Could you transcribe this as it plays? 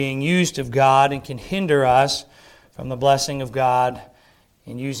being used of God and can hinder us from the blessing of God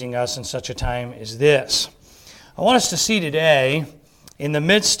in using us in such a time as this. I want us to see today, in the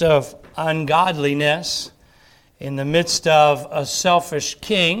midst of ungodliness, in the midst of a selfish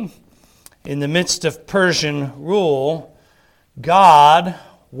king, in the midst of Persian rule, God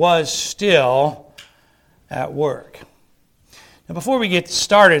was still at work. Now, before we get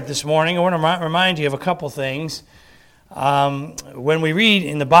started this morning, I want to remind you of a couple things. When we read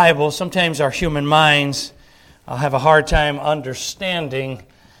in the Bible, sometimes our human minds have a hard time understanding,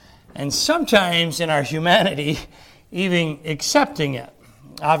 and sometimes in our humanity, even accepting it.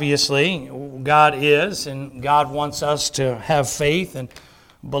 Obviously, God is, and God wants us to have faith and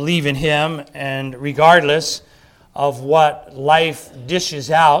believe in Him, and regardless of what life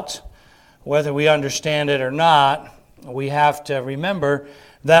dishes out, whether we understand it or not, we have to remember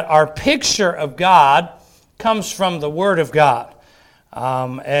that our picture of God comes from the Word of God.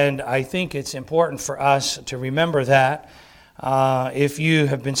 And I think it's important for us to remember that. If you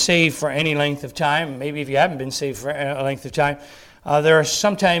have been saved for any length of time, maybe if you haven't been saved for any length of time, there are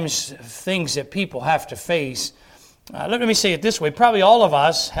sometimes things that people have to face. Let me say it this way. Probably all of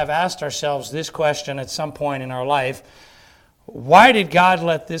us have asked ourselves this question at some point in our life. Why did God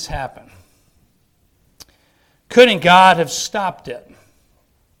let this happen? Couldn't God have stopped it?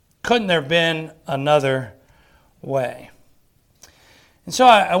 Couldn't there have been another way? And so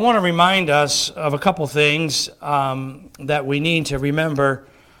I want to remind us of a couple things that we need to remember.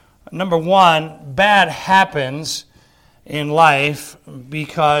 Number one, bad happens in life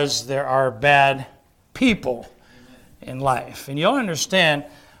because there are bad people in life. And you'll understand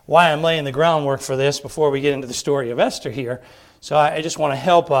why I'm laying the groundwork for this before we get into the story of Esther here. So I just want to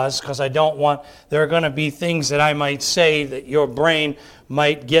help us, because I don't want, there are going to be things that I might say that your brain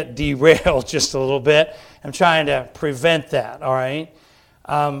might get derailed just a little bit. I'm trying to prevent that, all right?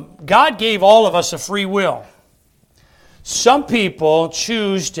 God gave all of us a free will. Some people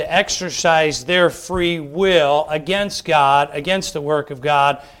choose to exercise their free will against God, against the work of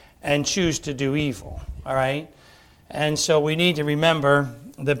God, and choose to do evil, all right? And so we need to remember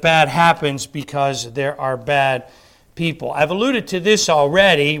that bad happens because there are bad people. I've alluded to this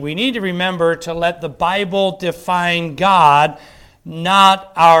already. We need to remember to let the Bible define God,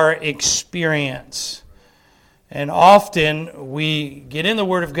 not our experience. And often we get in the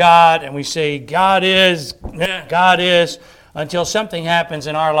Word of God and we say, God is, until something happens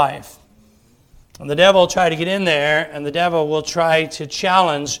in our life. And the devil will try to get in there, and the devil will try to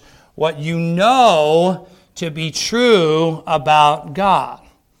challenge what you know to be true about God.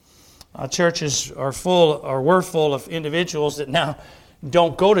 Churches are full, or were full, of individuals that now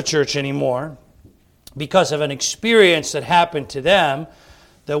don't go to church anymore because of an experience that happened to them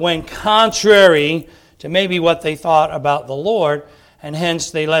that went contrary to maybe what they thought about the Lord, and hence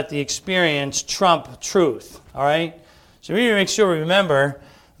they let the experience trump truth. All right? So we need to make sure we remember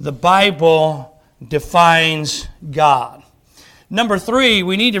the Bible defines God. Number three,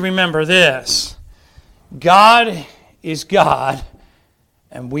 we need to remember this. God is God,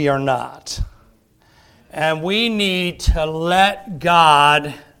 and we are not. And we need to let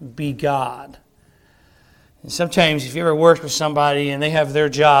God be God. And sometimes if you ever worked with somebody and they have their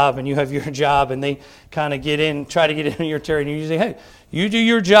job and you have your job, and they kind of try to get in your territory, and you say, hey, you do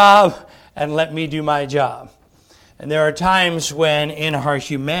your job and let me do my job. And there are times when in our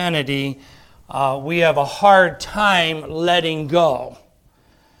humanity we have a hard time letting go.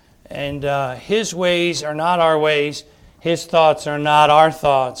 And His ways are not our ways. His thoughts are not our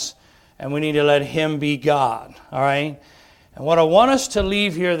thoughts. And we need to let Him be God. All right? And what I want us to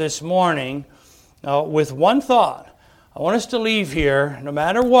leave here this morning with one thought. I want us to leave here, no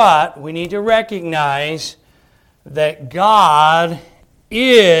matter what, we need to recognize that God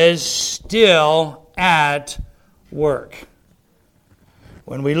is still at work.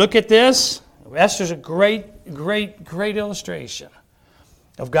 When we look at this, Esther's a great illustration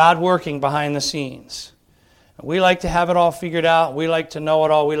of God working behind the scenes. We like to have it all figured out. We like to know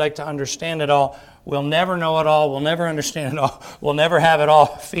it all. We like to understand it all. We'll never know it all. We'll never understand it all. We'll never have it all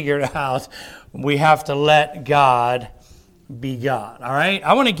figured out. We have to let God be God. All right?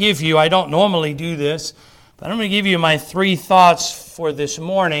 I want to give you, I don't normally do this, but I'm going to give you my three thoughts for this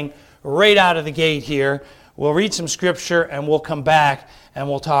morning right out of the gate here. We'll read some scripture and we'll come back and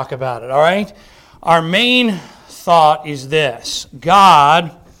we'll talk about it. All right? Our main thought is this.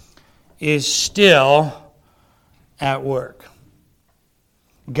 God is still at work.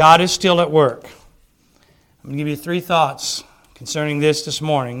 God is still at work. I'm going to give you three thoughts concerning this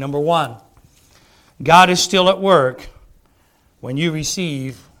morning. Number one, God is still at work when you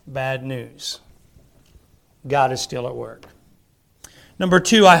receive bad news. God is still at work. Number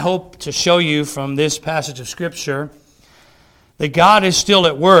two, I hope to show you from this passage of Scripture that God is still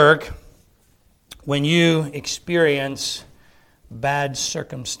at work when you experience bad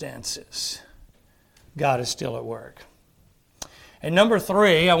circumstances. God is still at work. And number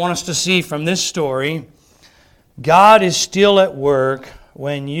three, I want us to see from this story, God is still at work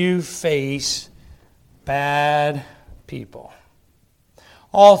when you face bad people.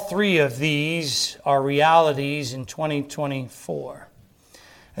 All three of these are realities in 2024.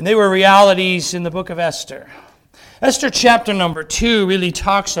 And they were realities in the book of Esther. Esther chapter number 2 really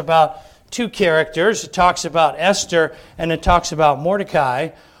talks about two characters. It talks about Esther and it talks about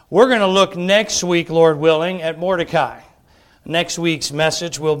Mordecai. We're going to look next week, Lord willing, at Mordecai. Next week's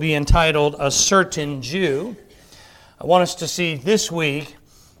message will be entitled, A Certain Jew. I want us to see this week,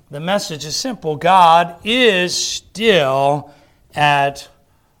 the message is simple. God is still at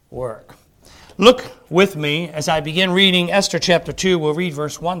work. Look with me as I begin reading Esther chapter 2. We'll read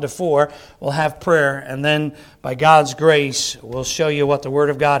verse 1 to 4. We'll have prayer, and then by God's grace, we'll show you what the Word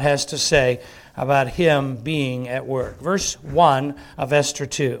of God has to say about Him being at work. Verse 1 of Esther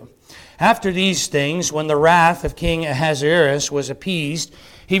 2. After these things, when the wrath of King Ahasuerus was appeased,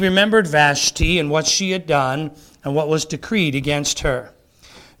 he remembered Vashti and what she had done and what was decreed against her.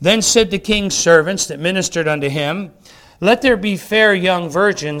 Then said the king's servants that ministered unto him, Let there be fair young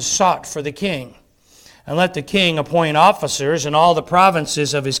virgins sought for the king, and let the king appoint officers in all the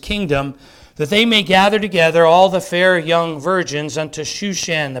provinces of his kingdom, that they may gather together all the fair young virgins unto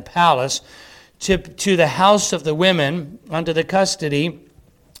Shushan the palace, to the house of the women, unto the custody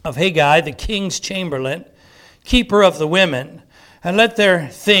of Haggai, the king's chamberlain, keeper of the women, and let their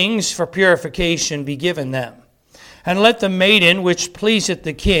things for purification be given them. And let the maiden which pleaseth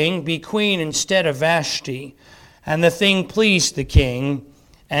the king be queen instead of Vashti. And the thing pleased the king,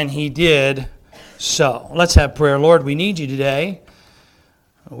 and he did so. Let's have prayer. Lord, we need you today.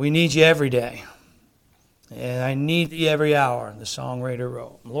 We need you every day. And I need thee every hour, the songwriter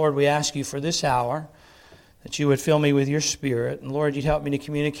wrote. Lord, we ask you for this hour, that you would fill me with your Spirit. And Lord, you'd help me to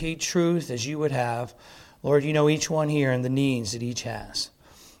communicate truth as you would have. Lord, you know each one here and the needs that each has.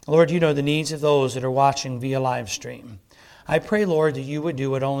 Lord, you know the needs of those that are watching via live stream. I pray, Lord, that you would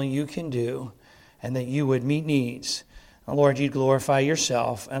do what only you can do and that you would meet needs. And Lord, you'd glorify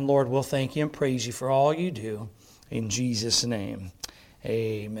yourself. And Lord, we'll thank you and praise you for all you do. In Jesus' name,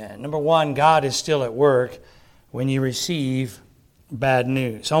 amen. Number one, God is still at work when you receive bad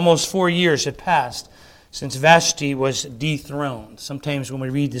news. Almost 4 years had passed since Vashti was dethroned. Sometimes when we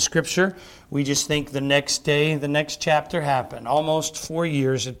read the Scripture, we just think the next day, the next chapter happened. Almost 4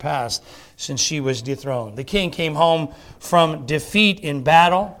 years had passed since she was dethroned. The king came home from defeat in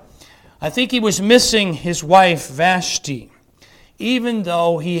battle. I think he was missing his wife Vashti. Even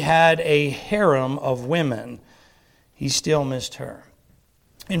though he had a harem of women, he still missed her.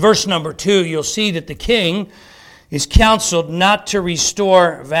 In verse number 2, you'll see that the king is counseled not to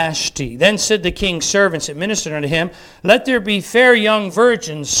restore Vashti. Then said the king's servants that ministered unto him, Let there be fair young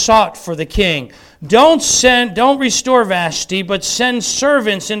virgins sought for the king. Don't restore Vashti, but send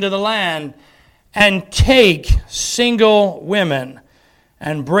servants into the land and take single women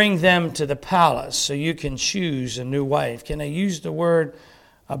and bring them to the palace so you can choose a new wife. Can I use the word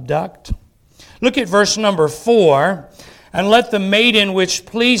abduct? Look at verse number 4. And let the maiden which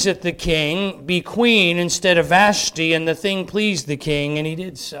pleaseth the king be queen instead of Vashti, and the thing pleased the king, and he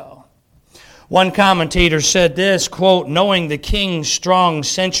did so. One commentator said this, quote, Knowing the king's strong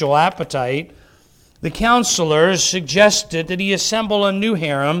sensual appetite, the counselors suggested that he assemble a new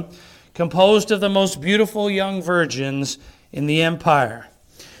harem composed of the most beautiful young virgins in the empire.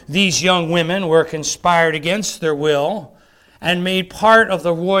 These young women were conspired against their will and made part of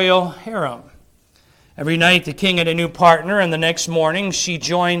the royal harem. Every night the king had a new partner, and the next morning she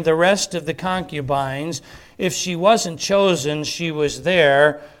joined the rest of the concubines. If she wasn't chosen, she was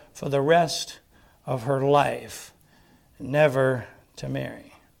there for the rest of her life, never to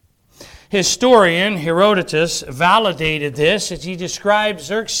marry. Historian Herodotus validated this as he described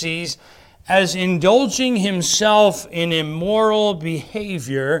Xerxes as indulging himself in immoral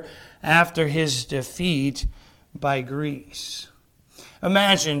behavior after his defeat by Greece.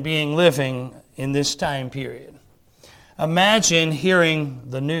 Imagine living in this time period. Imagine hearing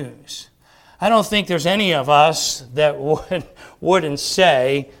the news. I don't think there's any of us that wouldn't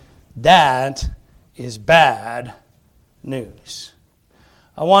say that is bad news.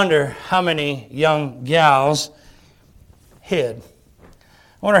 I wonder how many young gals hid.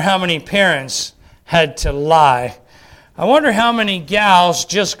 I wonder how many parents had to lie. I wonder how many gals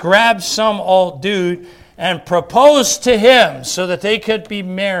just grabbed some old dude and proposed to him so that they could be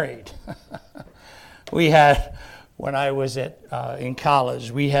married. We had when I was in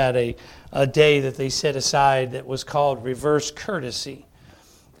college. We had a day that they set aside that was called reverse courtesy.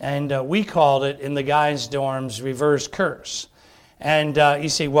 And we called it in the guys' dorms reverse curse. And you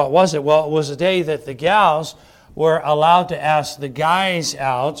see, what was it? Well, it was a day that the gals were allowed to ask the guys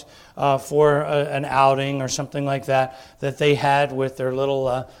out for an outing or something like that they had with their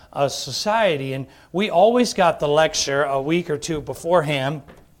little society. And we always got the lecture a week or two beforehand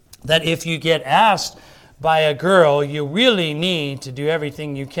that if you get asked by a girl, you really need to do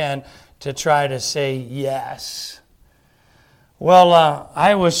everything you can to try to say yes. Well,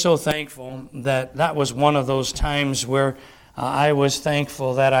 I was so thankful that was one of those times where I was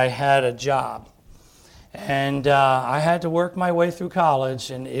thankful that I had a job. And I had to work my way through college,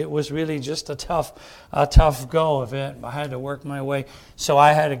 and it was really just a tough go of it. I had to work my way, so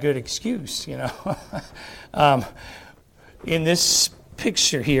I had a good excuse, In this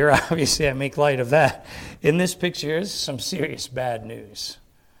picture here, obviously I make light of that. In this picture is some serious bad news.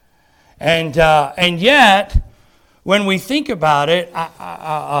 And yet, when we think about it,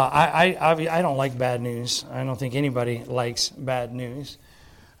 I don't like bad news. I don't think anybody likes bad news.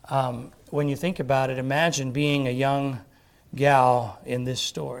 When you think about it, imagine being a young gal in this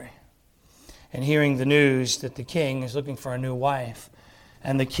story and hearing the news that the king is looking for a new wife.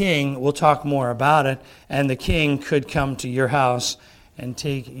 And the king, we'll talk more about it, and the king could come to your house and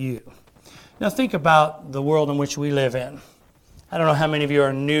take you. Now think about the world in which we live in. I don't know how many of you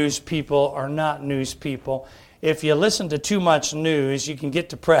are news people or not news people. If you listen to too much news, you can get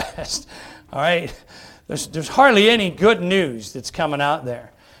depressed. All right? There's hardly any good news that's coming out there.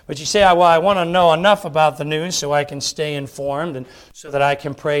 But you say, well, I want to know enough about the news so I can stay informed and so that I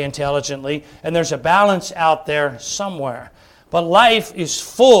can pray intelligently. And there's a balance out there somewhere. But life is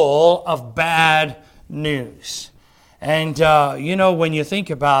full of bad news. And, when you think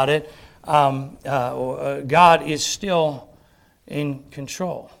about it, God is still in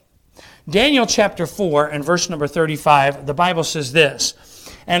control. Daniel chapter 4 and verse number 35, the Bible says this,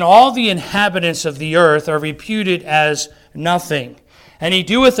 "And all the inhabitants of the earth are reputed as nothing. And he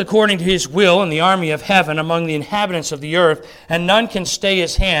doeth according to his will in the army of heaven among the inhabitants of the earth, and none can stay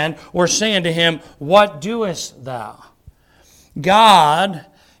his hand or say unto him, What doest thou?" God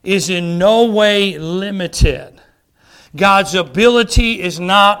is in no way limited. God's ability is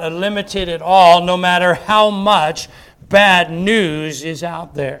not limited at all, no matter how much bad news is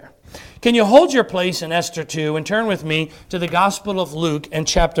out there. Can you hold your place in Esther 2 and turn with me to the Gospel of Luke and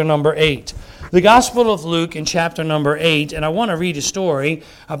chapter number 8. The Gospel of Luke in chapter number 8, and I want to read a story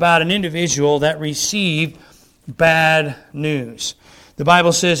about an individual that received bad news. The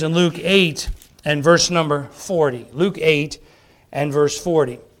Bible says in Luke 8 and verse number 40. Luke 8 and verse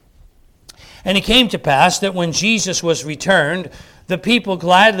 40. "And it came to pass that when Jesus was returned, the people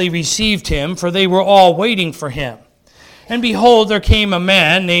gladly received him, for they were all waiting for him. And behold, there came a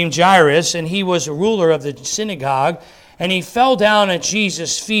man named Jairus, and he was a ruler of the synagogue, and he fell down at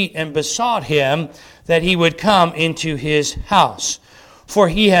Jesus' feet and besought him that he would come into his house. For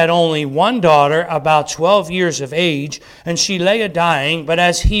he had only one daughter, about 12 years of age, and she lay a-dying, but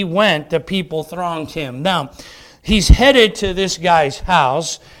as he went, the people thronged him." Now, he's headed to this guy's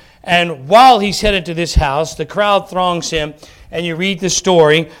house, and while he's headed to this house, the crowd throngs him, and you read the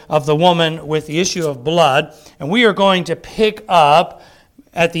story of the woman with the issue of blood, and we are going to pick up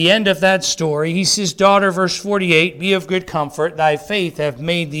at the end of that story. He says, "Daughter," verse 48, "be of good comfort, thy faith hath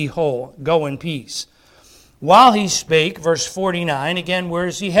made thee whole. Go in peace." While he spake, verse 49, again, where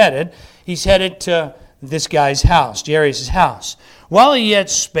is he headed? He's headed to this guy's house, Jairus' house. "While he yet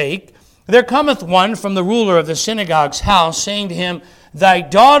spake, there cometh one from the ruler of the synagogue's house, saying to him, Thy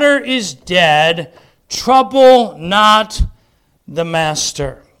daughter is dead, trouble not the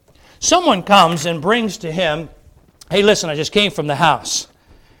master." Someone comes and brings to him, "Hey, listen, I just came from the house,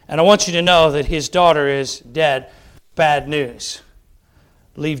 and I want you to know that his daughter is dead. Bad news.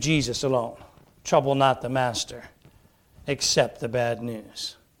 Leave Jesus alone. Trouble not the master. Accept the bad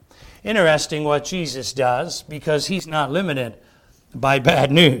news." Interesting what Jesus does, because he's not limited by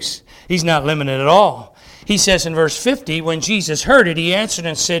bad news. He's not limited at all. He says in verse 50, "When Jesus heard it, he answered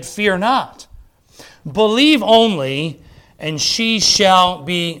and said, Fear not. Believe only, and she shall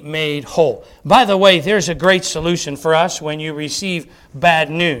be made whole." By the way, there's a great solution for us when you receive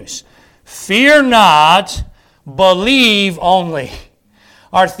bad news. Fear not, believe only.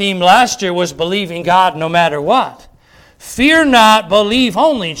 Our theme last year was believing God no matter what. Fear not, believe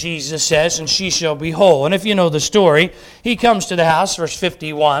only, Jesus says, and she shall be whole. And if you know the story, he comes to the house, verse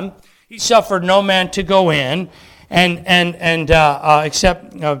 51. He suffered no man to go in, except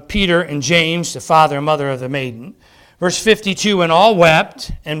Peter and James, the father and mother of the maiden. Verse 52, "And all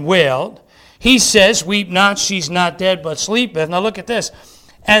wept and wailed. He says, weep not, she's not dead, but sleepeth. Now look at this.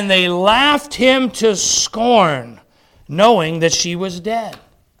 And they laughed him to scorn, knowing that she was dead.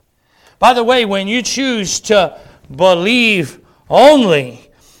 By the way, when you choose to believe only,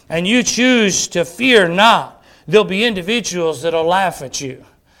 and you choose to fear not, there'll be individuals that'll laugh at you.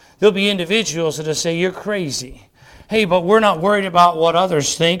 There'll be individuals that'll say, you're crazy. Hey, but we're not worried about what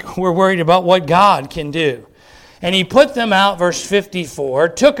others think. We're worried about what God can do. And he put them out, verse 54,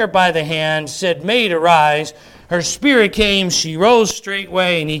 took her by the hand, said, Maid, arise. Her spirit came, she rose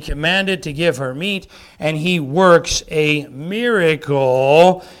straightway, and he commanded to give her meat. And he works a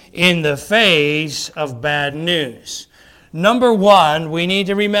miracle in the face of bad news. Number one, we need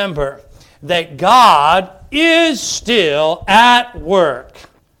to remember that God is still at work,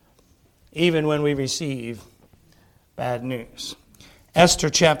 even when we receive bad news. Esther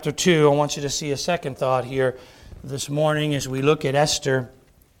chapter 2, I want you to see a second thought here this morning as we look at Esther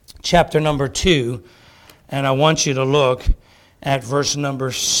chapter number 2, and I want you to look at verse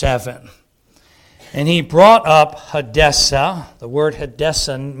number 7. And he brought up Hadassah. The word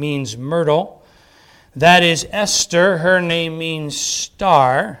Hadassah means myrtle. That is Esther. Her name means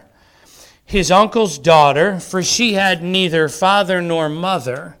star. His uncle's daughter, for she had neither father nor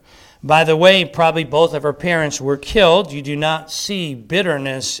mother. By the way, probably both of her parents were killed. You do not see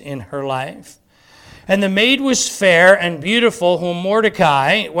bitterness in her life. And the maid was fair and beautiful, whom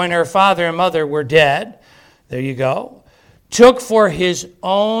Mordecai, when her father and mother were dead, there you go, took for his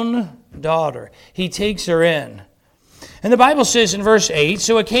own daughter. He takes her in. And the Bible says in verse 8,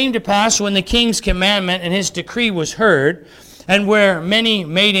 So it came to pass when the king's commandment and his decree was heard, and where many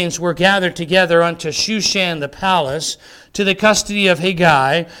maidens were gathered together unto Shushan the palace, to the custody of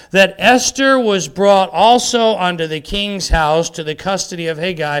Hegai, that Esther was brought also unto the king's house, to the custody of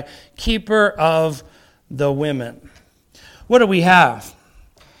Hegai, keeper of the women. What do we have?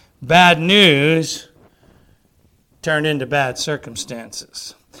 Bad news turned into bad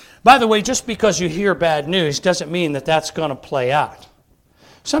circumstances. By the way, just because you hear bad news doesn't mean that that's going to play out.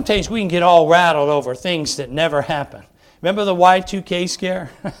 Sometimes we can get all rattled over things that never happen. Remember the Y2K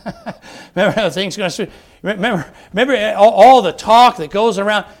scare? Remember how things going to... Remember all the talk that goes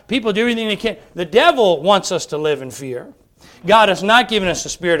around. People do everything they can. The devil wants us to live in fear. God has not given us a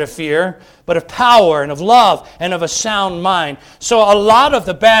spirit of fear, but of power and of love and of a sound mind. So a lot of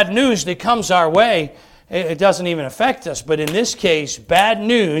the bad news that comes our way, it doesn't even affect us. But in this case, bad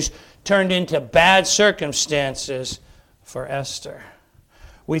news turned into bad circumstances for Esther.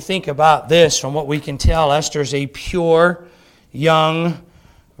 We think about this from what we can tell. Esther's a pure, young,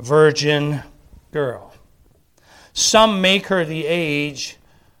 virgin girl. Some make her the age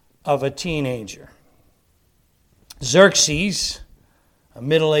of a teenager. Xerxes, a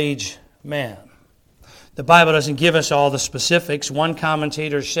middle-aged man. The Bible doesn't give us all the specifics. One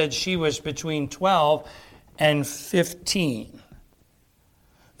commentator said she was between 12 and 15.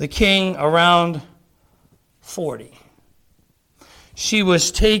 The king around 40. She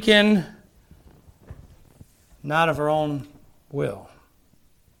was taken not of her own will.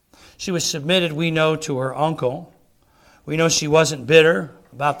 She was submitted, we know, to her uncle. We know she wasn't bitter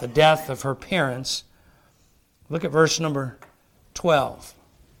about the death of her parents. Look at verse number 12.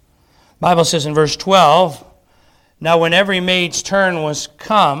 The Bible says in verse 12, Now when every maid's turn was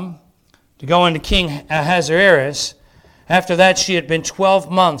come to go into King Ahasuerus, after that she had been 12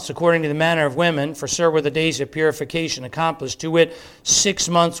 months, according to the manner of women, for so were the days of purification accomplished, to wit, 6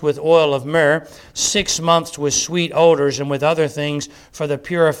 months with oil of myrrh, 6 months with sweet odors, and with other things for the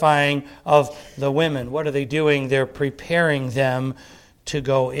purifying of the women. What are they doing? They're preparing them to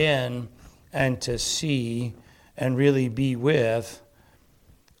go in and to see and really be with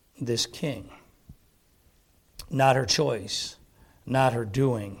this king. Not her choice, not her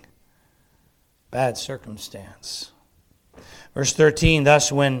doing. Bad circumstance. Verse 13, thus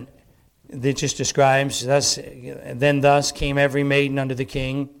when it just describes, thus came every maiden unto the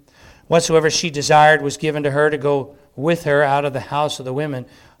king. Whatsoever she desired was given to her to go with her out of the house of the women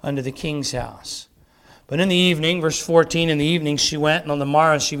unto the king's house. But in the evening, verse 14, in the evening she went, and on the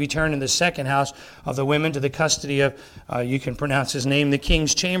morrow she returned in the second house of the women to the custody of, you can pronounce his name, the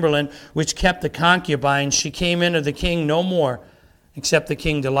king's chamberlain, which kept the concubines. She came into the king no more, except the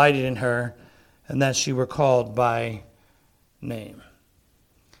king delighted in her, and that she were called by name.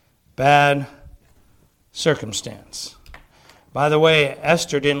 Bad circumstance. By the way,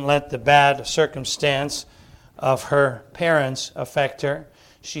 Esther didn't let the bad circumstance of her parents affect her.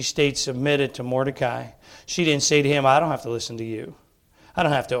 She stayed submitted to Mordecai. She didn't say to him, I don't have to listen to you. I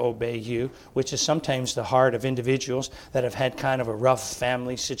don't have to obey you, which is sometimes the heart of individuals that have had kind of a rough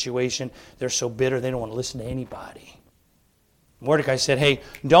family situation. They're so bitter they don't want to listen to anybody. Mordecai said, hey,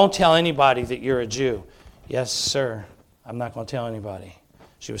 don't tell anybody that you're a Jew. Yes, sir. I'm not going to tell anybody.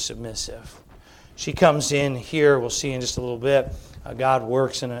 She was submissive. She comes in here, we'll see in just a little bit. God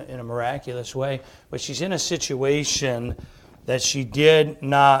works in a miraculous way. But she's in a situation that she did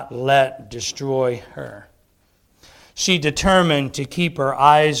not let destroy her. She determined to keep her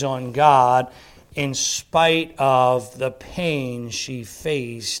eyes on God in spite of the pain she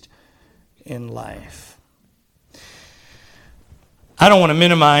faced in life. I don't want to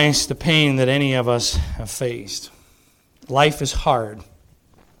minimize the pain that any of us have faced. Life is hard,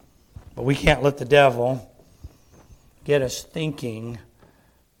 but we can't let the devil get us thinking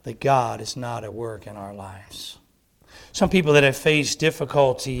that God is not at work in our lives. Some people that have faced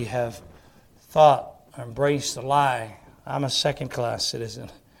difficulty have thought or embraced the lie. I'm a second-class citizen.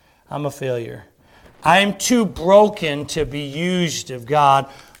 I'm a failure. I'm too broken to be used of God.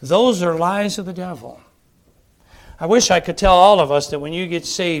 Those are lies of the devil. I wish I could tell all of us that when you get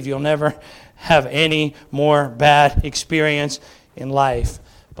saved, you'll never have any more bad experience in life.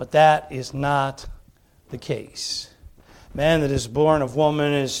 But that is not the case. Man that is born of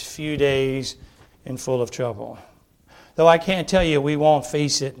woman is few days and full of trouble. Though I can't tell you we won't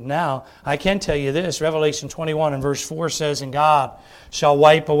face it now, I can tell you this. Revelation 21 and verse 4 says, and God shall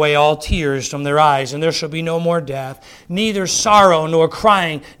wipe away all tears from their eyes, and there shall be no more death, neither sorrow nor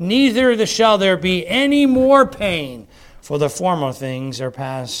crying, neither shall there be any more pain, for the former things are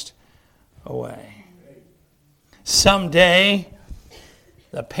passed away. Someday,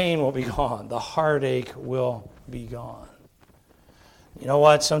 the pain will be gone. The heartache will be gone. You know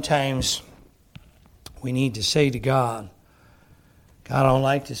what? Sometimes we need to say to God, God, I don't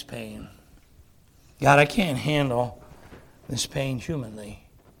like this pain. God, I can't handle this pain humanly.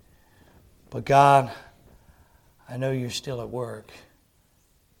 But God, I know you're still at work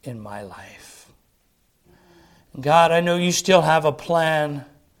in my life. God, I know you still have a plan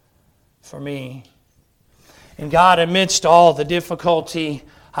for me. And God, amidst all the difficulty,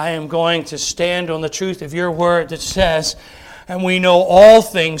 I am going to stand on the truth of your word that says, and we know all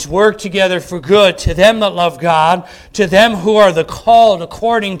things work together for good to them that love God, to them who are the called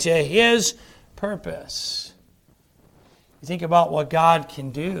according to his purpose. You think about what God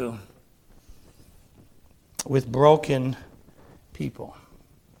can do with broken people.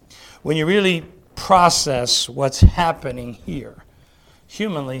 When you really process what's happening here,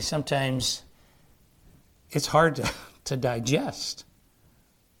 humanly, sometimes it's hard to digest.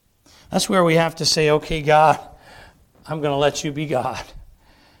 That's where we have to say, okay, God, I'm going to let you be God.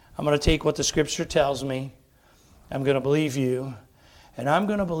 I'm going to take what the Scripture tells me. I'm going to believe you. And I'm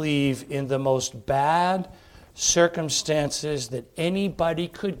going to believe in the most bad circumstances that anybody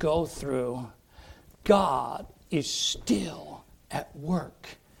could go through. God is still at work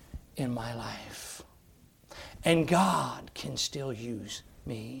in my life. And God can still use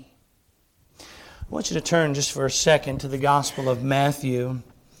me. I want you to turn just for a second to the Gospel of Matthew.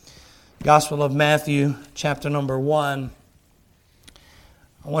 Gospel of Matthew, chapter number 1.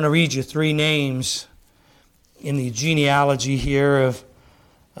 I want to read you 3 names in the genealogy here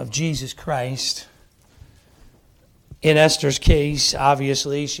of Jesus Christ. In Esther's case,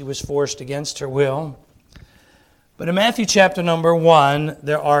 obviously, she was forced against her will. But in Matthew chapter number 1,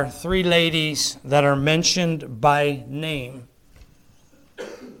 there are 3 ladies that are mentioned by name.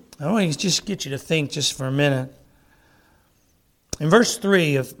 I want to just get you to think just for a minute. In verse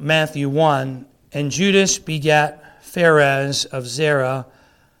 3 of Matthew 1, and Judas begat Pharez of Zerah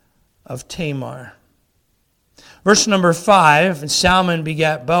of Tamar. Verse number 5, and Salmon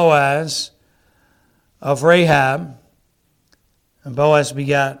begat Boaz of Rahab, and Boaz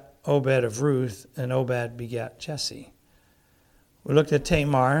begat Obed of Ruth, and Obed begat Jesse. We looked at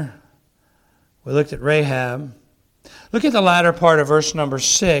Tamar. We looked at Rahab. Look at the latter part of verse number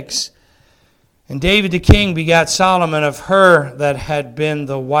 6. And David the king begat Solomon of her that had been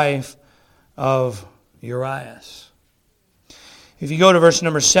the wife of Urias. If you go to verse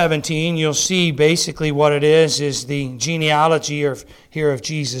number 17, you'll see basically what it is the genealogy here of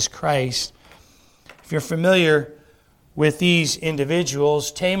Jesus Christ. If you're familiar with these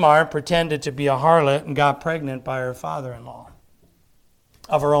individuals, Tamar pretended to be a harlot and got pregnant by her father-in-law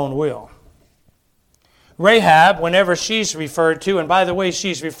of her own will. Rahab, whenever she's referred to, and by the way,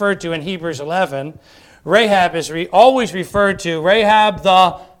 she's referred to in Hebrews 11, Rahab is always referred to, Rahab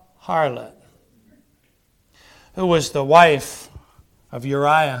the harlot, who was the wife of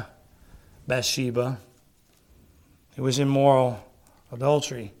Uriah, Bathsheba, who was in moral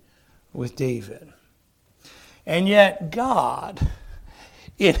adultery with David. And yet God,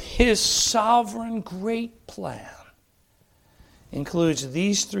 in his sovereign great plan, includes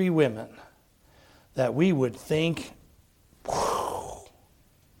these 3 women that we would think,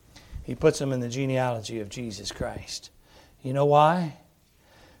 He puts them in the genealogy of Jesus Christ. You know why?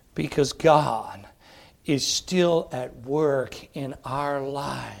 Because God is still at work in our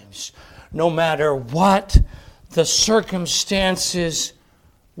lives, no matter what the circumstances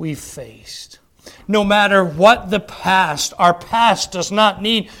we faced. No matter what the past, our past does not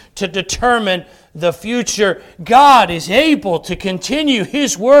need to determine the future. God is able to continue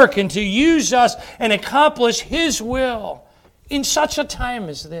His work and to use us and accomplish His will in such a time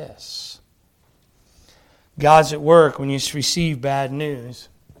as this. God's at work when you receive bad news.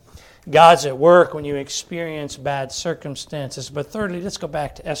 God's at work when you experience bad circumstances. But thirdly, let's go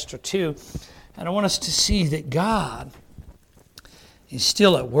back to Esther 2. And I want us to see that God is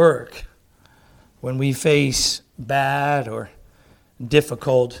still at work when we face bad or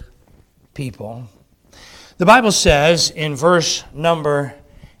difficult people. The Bible says in verse number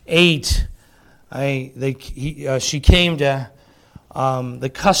 8, she came to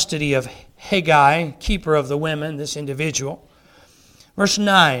the custody of Haggai, keeper of the women, this individual. Verse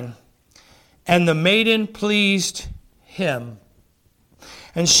 9, and the maiden pleased him,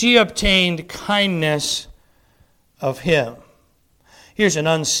 and she obtained kindness of him. Here's an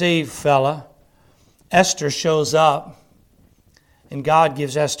unsaved fella. Esther shows up, and God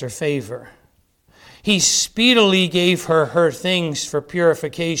gives Esther favor. He speedily gave her things for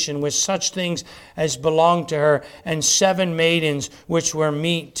purification, with such things as belonged to her, and 7 maidens which were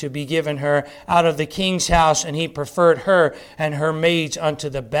meet to be given her out of the king's house, and he preferred her and her maids unto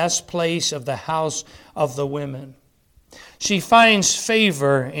the best place of the house of the women. She finds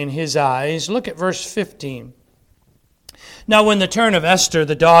favor in his eyes. Look at verse 15. Now when the turn of Esther,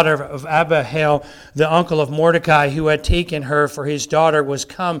 the daughter of Abihail, the uncle of Mordecai, who had taken her for his daughter, was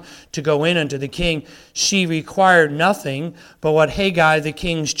come to go in unto the king, she required nothing but what Haggai, the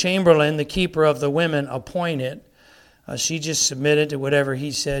king's chamberlain, the keeper of the women, appointed. She just submitted to whatever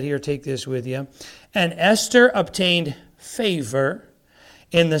he said. Here, take this with you. And Esther obtained favor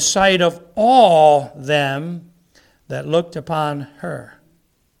in the sight of all them that looked upon her.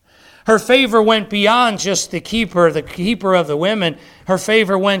 Her favor went beyond just the keeper of the women. Her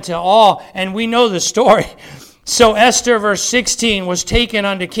favor went to all, and we know the story. So Esther, verse 16, was taken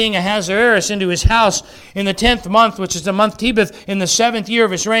unto King Ahasuerus into his house in the 10th month, which is the month Tebeth, in the 7th year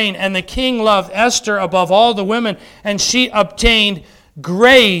of his reign. And the king loved Esther above all the women, and she obtained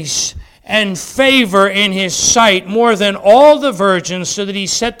grace and favor in his sight more than all the virgins, so that he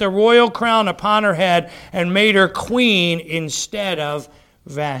set the royal crown upon her head and made her queen instead of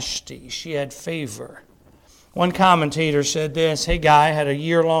Vashti. She had favor. One commentator said this: Haggai had a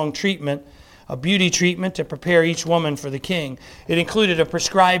year-long treatment, a beauty treatment to prepare each woman for the king. It included a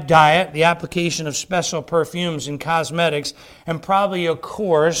prescribed diet, the application of special perfumes and cosmetics, and probably a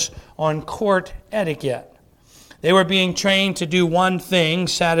course on court etiquette. They were being trained to do one thing: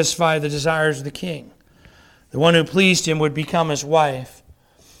 satisfy the desires of the king. The one who pleased him would become his wife.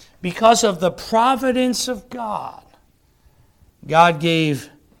 Because of the providence of God, God gave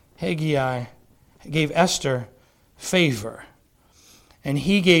Esther favor. And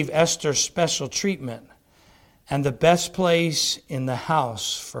he gave Esther special treatment and the best place in the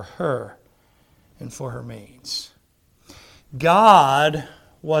house for her and for her maids. God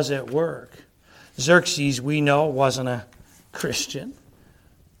was at work. Xerxes, we know, wasn't a Christian.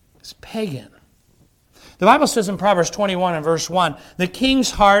 It's pagan. The Bible says in Proverbs 21 and verse 1, the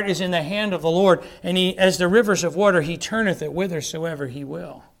king's heart is in the hand of the Lord, and he, as the rivers of water, he turneth it whithersoever he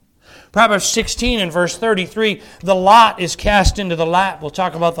will. Proverbs 16 and verse 33, the lot is cast into the lap. We'll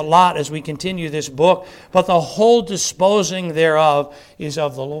talk about the lot as we continue this book, but the whole disposing thereof is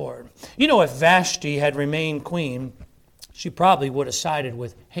of the Lord. You know, if Vashti had remained queen, she probably would have sided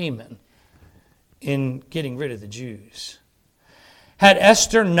with Haman in getting rid of the Jews. Had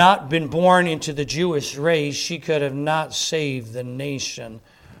Esther not been born into the Jewish race, she could have not saved the nation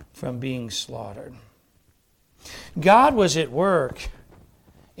from being slaughtered. God was at work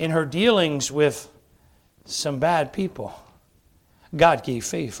in her dealings with some bad people. God gave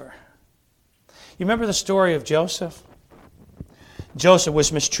favor. You remember the story of Joseph? Joseph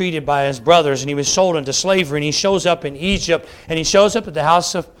was mistreated by his brothers, and he was sold into slavery, and he shows up in Egypt, and he shows up at the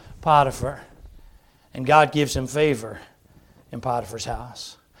house of Potiphar, and God gives him favor in Potiphar's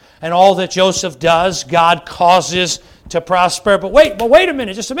house. And all that Joseph does, God causes to prosper. But wait a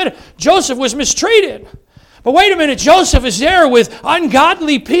minute, just a minute. Joseph was mistreated. But wait a minute, Joseph is there with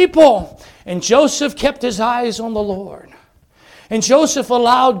ungodly people. And Joseph kept his eyes on the Lord. And Joseph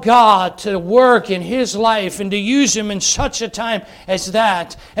allowed God to work in his life and to use him in such a time as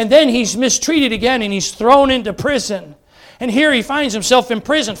that. And then he's mistreated again, and he's thrown into prison. And here he finds himself in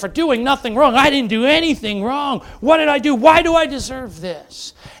prison for doing nothing wrong. I didn't do anything wrong. What did I do? Why do I deserve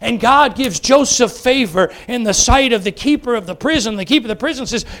this? And God gives Joseph favor in the sight of the keeper of the prison. The keeper of the prison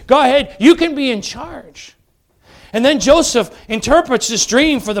says, go ahead, you can be in charge. And then Joseph interprets this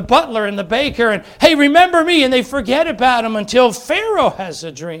dream for the butler and the baker. And, hey, remember me. And they forget about him until Pharaoh has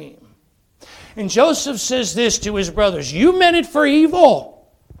a dream. And Joseph says this to his brothers, you meant it for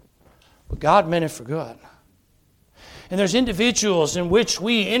evil, but God meant it for good. And there's individuals in which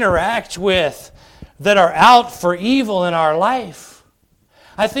we interact with that are out for evil in our life.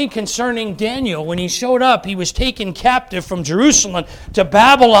 I think concerning Daniel, when he showed up, he was taken captive from Jerusalem to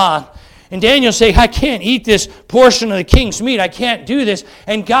Babylon. And Daniel said, I can't eat this portion of the king's meat. I can't do this.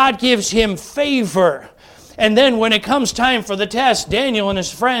 And God gives him favor. And then when it comes time for the test, Daniel and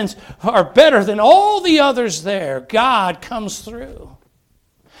his friends are better than all the others there. God comes through.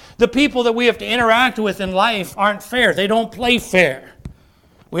 The people that we have to interact with in life aren't fair. They don't play fair.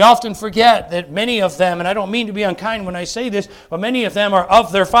 We often forget that many of them, and I don't mean to be unkind when I say this, but many of them are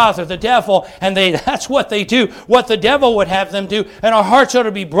of their father, the devil, and that's what they do, what the devil would have them do. And our hearts ought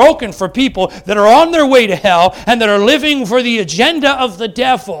to be broken for people that are on their way to hell and that are living for the agenda of the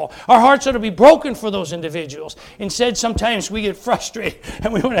devil. Our hearts ought to be broken for those individuals. Instead, sometimes we get frustrated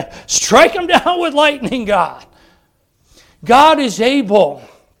and we want to strike them down with lightning, God. God is able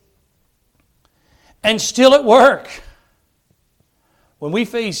and still at work. When we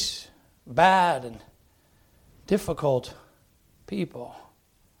face bad and difficult people,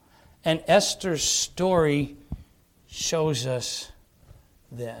 and Esther's story shows us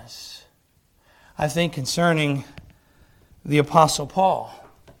this. I think concerning the Apostle Paul,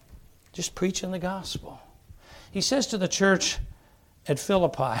 just preaching the gospel. He says to the church at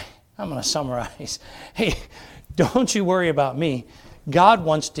Philippi, I'm going to summarize, hey, don't you worry about me. God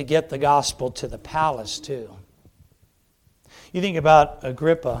wants to get the gospel to the palace too. You think about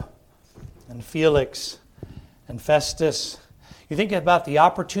Agrippa and Felix and Festus. You think about the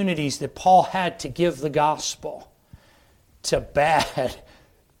opportunities that Paul had to give the gospel to bad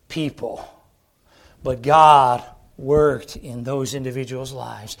people. But God worked in those individuals'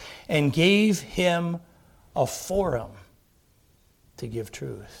 lives and gave him a forum to give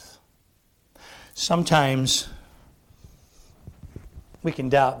truth. Sometimes we can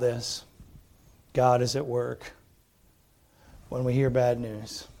doubt this. God is at work. When we hear bad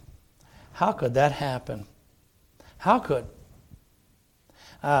news. How could that happen? How could?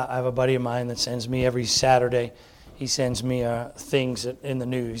 I have a buddy of mine that sends me every Saturday, he sends me things in the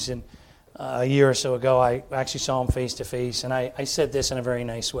news. And a year or so ago, I actually saw him face to face, and I said this in a very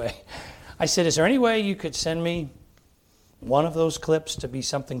nice way. I said, is there any way you could send me one of those clips to be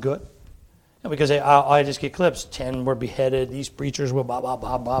something good? Because I just get clips. 10 were beheaded, these preachers were blah, blah,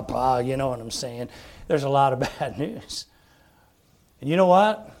 blah, blah, blah. You know what I'm saying? There's a lot of bad news. And you know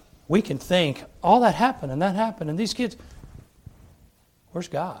what? We can think, all that happened, and these kids, where's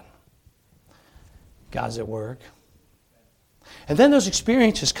God? God's at work. And then those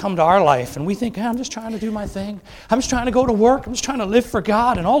experiences come to our life, and we think, hey, I'm just trying to do my thing. I'm just trying to go to work. I'm just trying to live for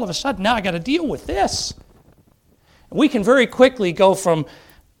God, and all of a sudden, now I got to deal with this. And we can very quickly go from,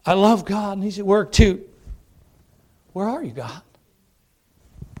 I love God, and He's at work, to, where are you, God?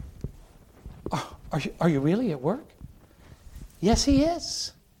 Are you really at work? Yes, He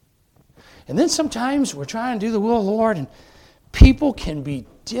is. And then sometimes we're trying to do the will of the Lord, and people can be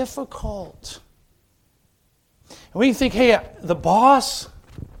difficult. And we think, hey, the boss,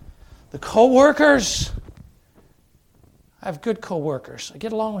 the co-workers, I have good co-workers. I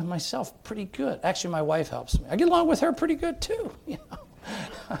get along with myself pretty good. Actually, my wife helps me. I get along with her pretty good too. You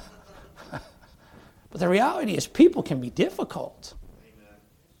know? But the reality is people can be difficult. Amen.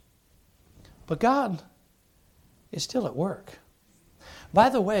 But God is still at work. By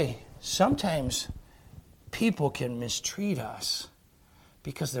the way, sometimes people can mistreat us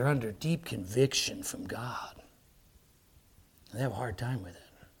because they're under deep conviction from God. They have a hard time with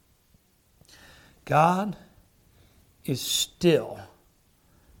it. God is still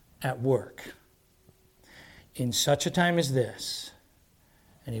at work in such a time as this,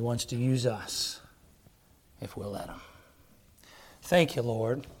 and He wants to use us if we'll let Him. Thank you,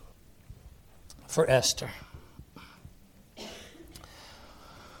 Lord, for Esther.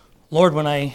 Lord, when I